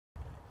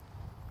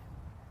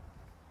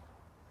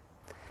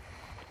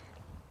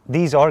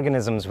These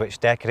organisms which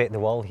decorate the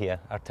wall here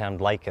are termed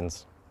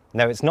lichens.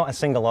 Now, it's not a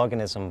single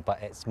organism,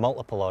 but it's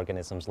multiple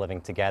organisms living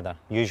together,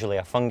 usually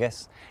a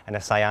fungus and a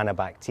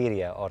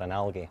cyanobacteria or an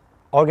algae.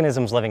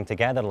 Organisms living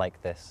together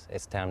like this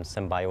is termed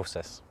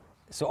symbiosis.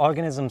 So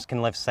organisms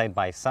can live side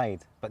by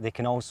side, but they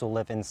can also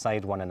live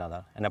inside one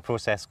another in a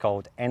process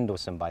called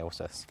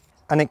endosymbiosis.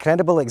 An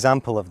incredible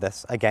example of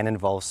this again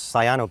involves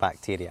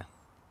cyanobacteria.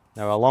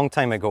 Now, a long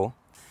time ago,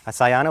 a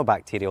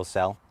cyanobacterial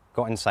cell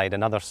got inside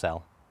another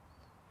cell.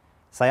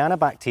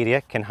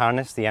 Cyanobacteria can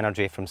harness the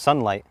energy from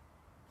sunlight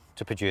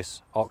to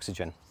produce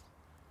oxygen.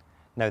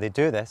 Now, they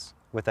do this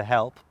with the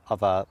help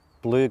of a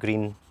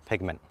blue-green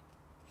pigment.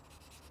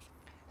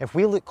 If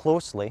we look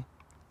closely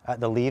at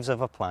the leaves of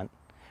a plant,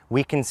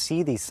 we can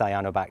see these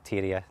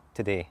cyanobacteria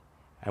today,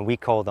 and we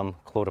call them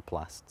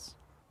chloroplasts.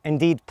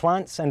 Indeed,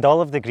 plants and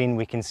all of the green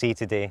we can see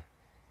today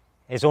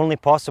is only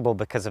possible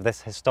because of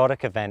this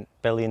historic event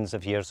billions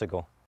of years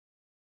ago.